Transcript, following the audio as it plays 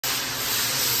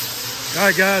All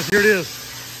right, guys, here it is.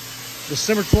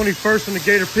 December 21st in the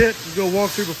Gator Pit. We'll go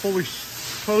walk through before we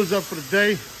close up for the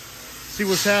day. See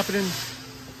what's happening.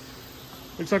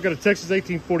 Looks like I got a Texas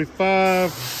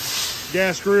 1845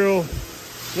 gas grill.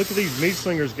 Look at these meat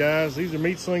slingers, guys. These are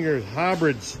meat slingers,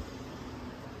 hybrids.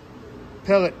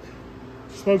 Pellet,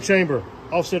 smoke chamber,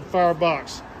 offset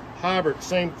firebox, hybrid,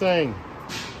 same thing.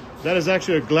 That is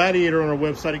actually a Gladiator on our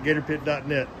website at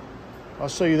gatorpit.net. I'll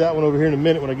show you that one over here in a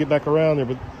minute when I get back around there.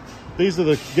 But these are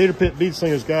the Gator Pit meat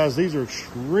slingers, guys. These are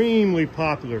extremely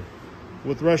popular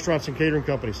with restaurants and catering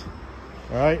companies.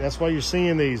 All right, that's why you're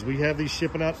seeing these. We have these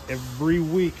shipping out every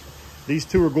week. These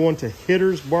two are going to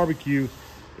Hitters Barbecue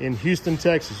in Houston,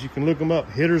 Texas. You can look them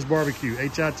up, Hitters Barbecue,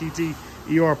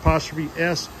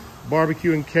 HITTER'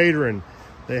 Barbecue and Catering.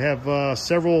 They have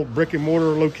several brick and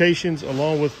mortar locations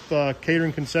along with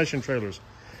catering concession trailers.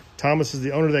 Thomas is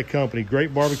the owner of that company.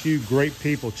 Great barbecue, great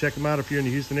people. Check them out if you're in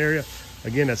the Houston area.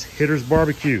 Again, that's Hitters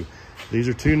Barbecue. These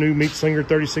are two new Meat Slinger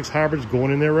 36 hybrids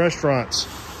going in their restaurants.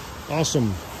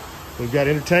 Awesome. We've got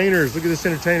entertainers. Look at this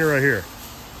entertainer right here.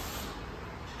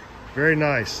 Very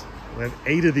nice. We have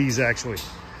 8 of these actually.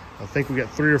 I think we got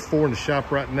 3 or 4 in the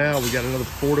shop right now. We got another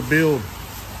 4 to build.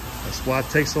 That's why it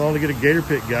takes so long to get a Gator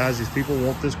Pit, guys. These people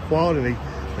want this quality.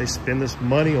 They spend this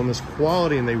money on this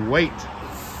quality and they wait.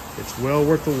 It's well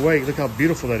worth the wait. Look how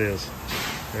beautiful that is.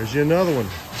 There's you another one.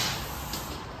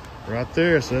 Right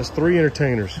there. So that's 3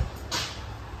 entertainers.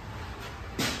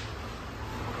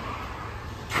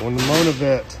 One to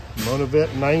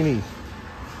Monavet 90. You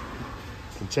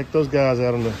can check those guys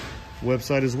out on the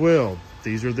website as well.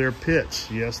 These are their pits.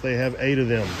 Yes, they have 8 of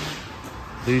them.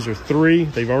 These are 3.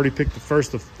 They've already picked the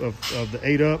first of the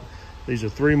 8 up. These are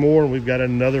 3 more, and we've got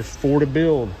another 4 to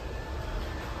build.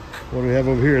 What do we have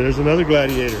over here? There's another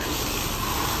Gladiator.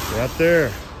 Right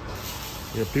there.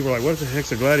 You know, people are like, what the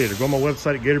heck's a Gladiator? Go on my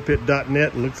website at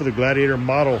gatorpit.net and look for the Gladiator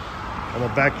model on the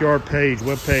backyard page,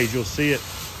 web page. You'll see it.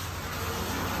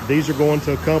 These are going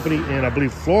to a company in, I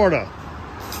believe, Florida.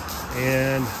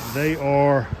 And they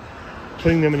are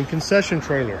putting them in a concession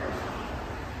trailer.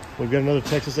 We've got another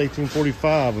Texas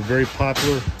 1845, a very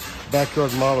popular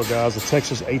backyard model, guys. The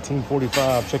Texas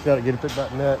 1845. Check it out at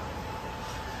gatorpit.net.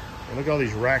 And look at all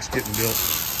these racks getting built.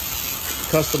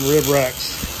 Custom rib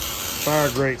racks, fire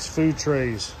grates, food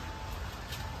trays.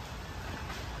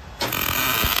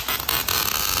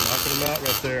 Knocking them out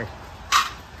right there.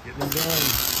 Getting them done.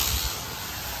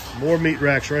 More meat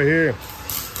racks right here.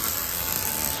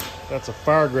 That's a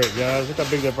fire grate, guys. Look how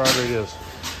big that fire grate is.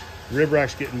 Rib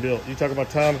racks getting built. You talk about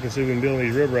time consuming building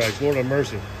these rib racks. Lord have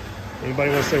mercy.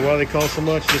 Anybody want to say why they cost so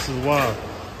much? This is why.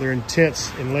 They're intense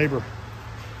in labor.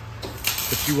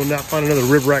 But you will not find another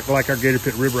rib rack like our Gator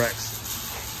Pit rib racks.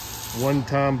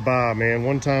 One-time buy, man.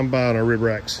 One-time buy on our rib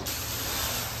racks.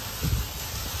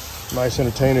 Nice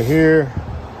entertainer here.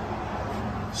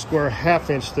 Square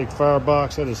half-inch thick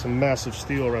firebox. That is some massive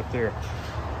steel right there.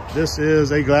 This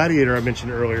is a Gladiator I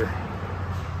mentioned earlier.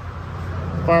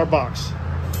 Firebox.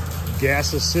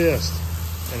 Gas assist.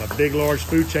 And a big, large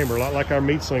food chamber, a lot like our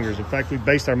meat slingers. In fact, we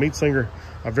based our meat slinger,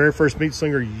 our very first meat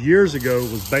slinger years ago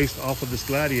was based off of this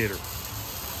Gladiator.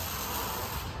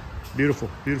 Beautiful,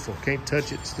 beautiful. Can't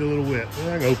touch it, still a little wet.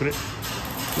 Yeah, I can open it.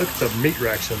 Look at the meat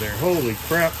racks in there. Holy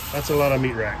crap, that's a lot of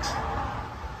meat racks.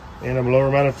 And a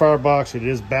lower mounted firebox. It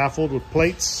is baffled with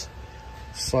plates,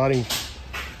 sliding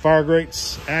fire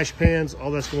grates, ash pans,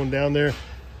 all that's going down there.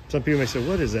 Some people may say,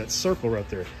 what is that circle right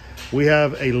there? We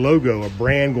have a logo, a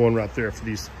brand going right there for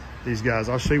these guys.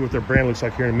 I'll show you what their brand looks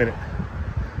like here in a minute.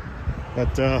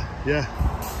 But yeah,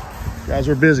 guys,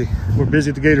 we're busy. We're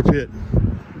busy at the Gator Pit.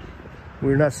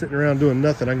 We're not sitting around doing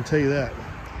nothing, I can tell you that.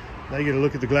 Now you get a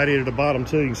look at the Gladiator at the bottom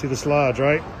too. You can see the slides,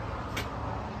 right?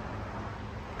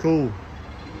 Cool.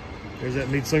 There's that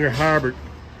meat slinger hybrid.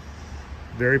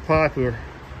 Very popular.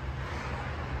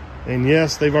 And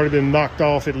yes, they've already been knocked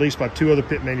off at least by 2 other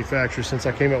pit manufacturers since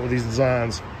I came up with these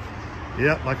designs.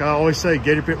 Yep, like I always say,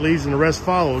 Gator Pit leads and the rest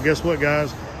follow. Well, guess what,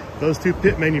 guys? Those 2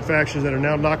 pit manufacturers that are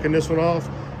now knocking this one off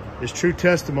is true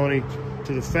testimony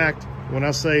to the fact when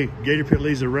I say Gator Pit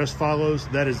leads, the rest follows.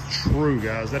 That is true,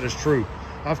 guys. That is true.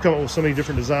 I've come up with so many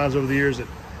different designs over the years that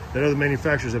other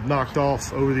manufacturers have knocked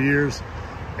off over the years.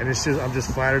 And it's just, I'm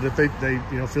just flattered that they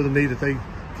feel the need that they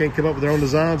can't come up with their own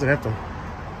designs and have to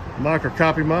knock or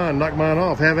copy mine, knock mine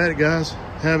off. Have at it, guys.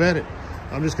 Have at it.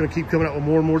 I'm just going to keep coming out with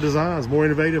more and more designs, more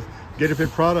innovative Gator Pit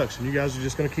products, and you guys are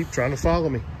just going to keep trying to follow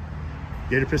me.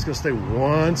 Gator Pit's going to stay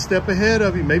 1 step ahead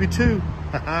of you, maybe 2.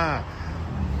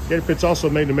 Gator Pit's also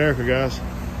made in America, guys.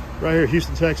 Right here,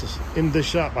 Houston, Texas, in this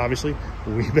shop, obviously.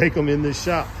 We make them in this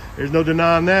shop. There's no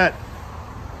denying that.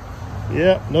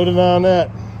 Yep, no denying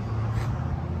that.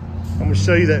 gonna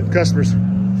show you that customers.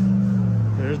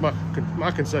 There's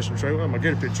my concession trailer, my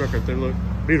Gator Pit truck right there. Look,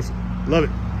 beautiful, love it.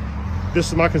 This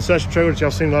is my concession trailer that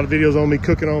y'all seen a lot of videos on me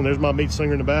cooking on. There's my meat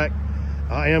slinger in the back.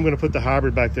 I am gonna put the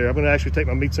hybrid back there. I'm gonna actually take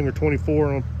my meat slinger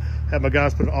 24 and have my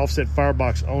guys put an offset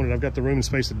firebox on it. I've got the room and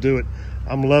space to do it.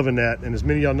 I'm loving that. And as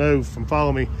many of y'all know from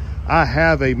following me, I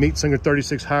have a meat slinger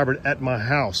 36 hybrid at my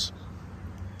house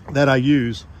that I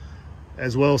use,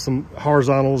 as well as some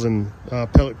horizontals and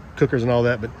pellet cookers and all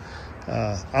that. But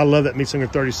I love that meat slinger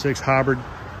 36 hybrid,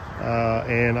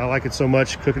 and I like it so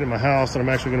much cooking at my house that I'm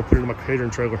actually going to put it in my catering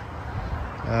trailer.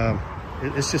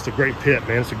 It's just a great pit,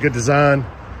 man. It's a good design.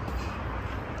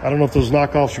 I don't know if those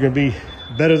knockoffs are going to be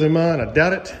better than mine. I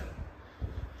doubt it.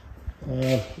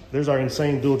 There's our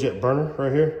insane dual jet burner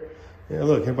right here. Yeah,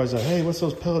 look, everybody's like, hey, what's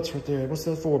those pellets right there? What's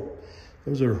that for?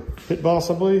 Those are Pit Boss,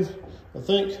 I believe, I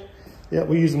think. Yeah,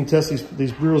 we use them to test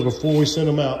these grills before we send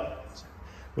them out.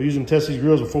 We use them to test these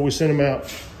grills before we send them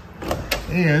out.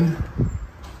 And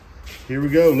here we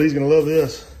go. Lee's gonna love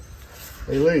this.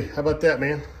 Hey Lee, how about that,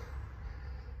 man?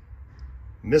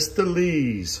 Mr.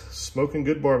 Lee's Smoking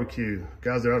Good Barbecue.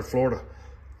 Guys, they're out of Florida.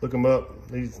 Look them up.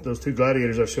 Those two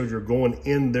gladiators I showed you are going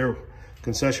in their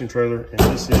concession trailer, and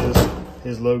this is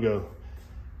his logo.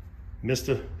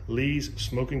 Mr. Lee's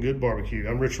Smoking Good Barbecue.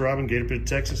 I'm Rich Robin, Gator Pit,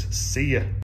 Texas. See ya.